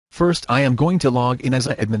First, I am going to log in as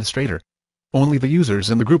an administrator. Only the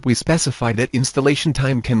users in the group we specified at installation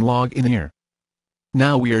time can log in here.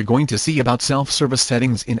 Now we are going to see about self-service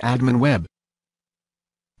settings in Admin Web.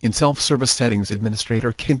 In self-service settings,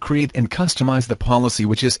 administrator can create and customize the policy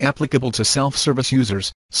which is applicable to self-service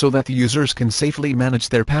users, so that the users can safely manage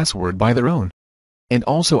their password by their own. And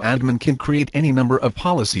also admin can create any number of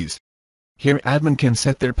policies. Here admin can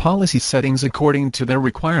set their policy settings according to their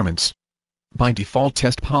requirements. By default,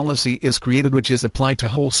 test policy is created which is applied to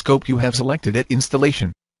whole scope you have selected at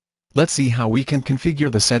installation. Let's see how we can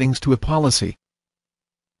configure the settings to a policy.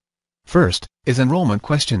 First, is enrollment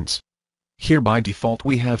questions. Here by default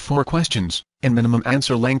we have 4 questions, and minimum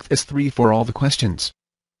answer length is 3 for all the questions.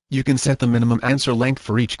 You can set the minimum answer length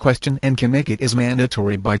for each question and can make it as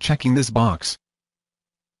mandatory by checking this box.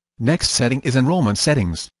 Next setting is enrollment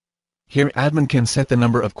settings. Here admin can set the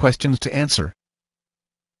number of questions to answer,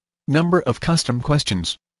 number of custom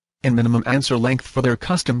questions, and minimum answer length for their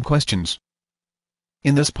custom questions.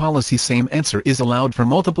 In this policy, same answer is allowed for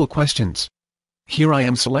multiple questions. Here I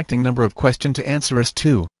am selecting number of question to answer as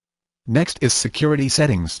 2. Next is security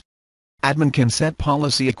settings. Admin can set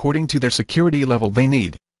policy according to their security level they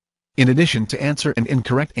need. In addition to answer and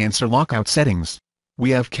incorrect answer lockout settings,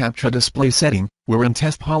 we have captcha display setting, where in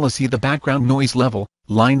test policy the background noise level,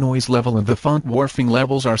 line noise level and the font warping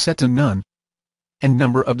levels are set to none. And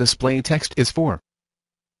number of display text is 4.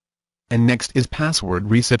 And next is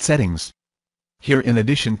password reset settings. Here in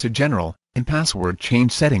addition to general and password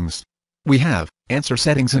change settings, we have answer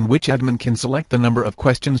settings in which admin can select the number of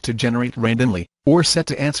questions to generate randomly, or set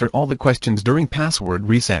to answer all the questions during password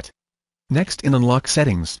reset. Next in unlock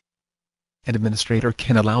settings, an administrator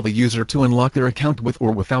can allow the user to unlock their account with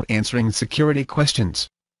or without answering security questions.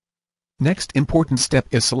 Next important step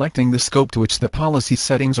is selecting the scope to which the policy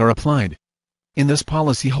settings are applied. In this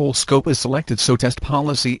policy, whole scope is selected so test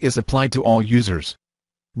policy is applied to all users.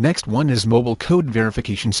 Next one is mobile code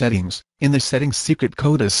verification settings. In the settings, secret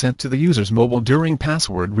code is sent to the user's mobile during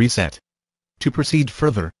password reset. To proceed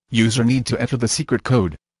further, user need to enter the secret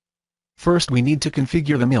code. First we need to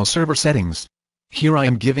configure the mail server settings. Here I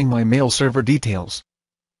am giving my mail server details.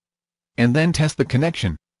 And then test the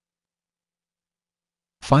connection.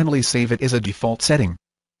 Finally save it as a default setting.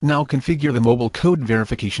 Now configure the mobile code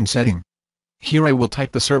verification setting. Here I will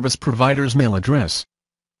type the service provider's mail address,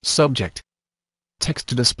 subject, text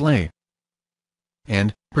to display,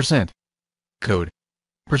 and %code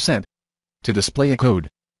to display a code.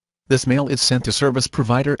 This mail is sent to service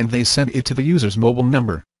provider and they send it to the user's mobile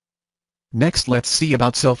number. Next let's see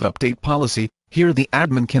about self-update policy. Here the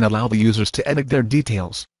admin can allow the users to edit their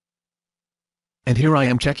details. And here I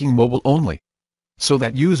am checking mobile only, so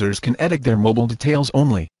that users can edit their mobile details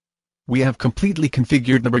only. We have completely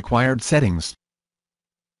configured the required settings.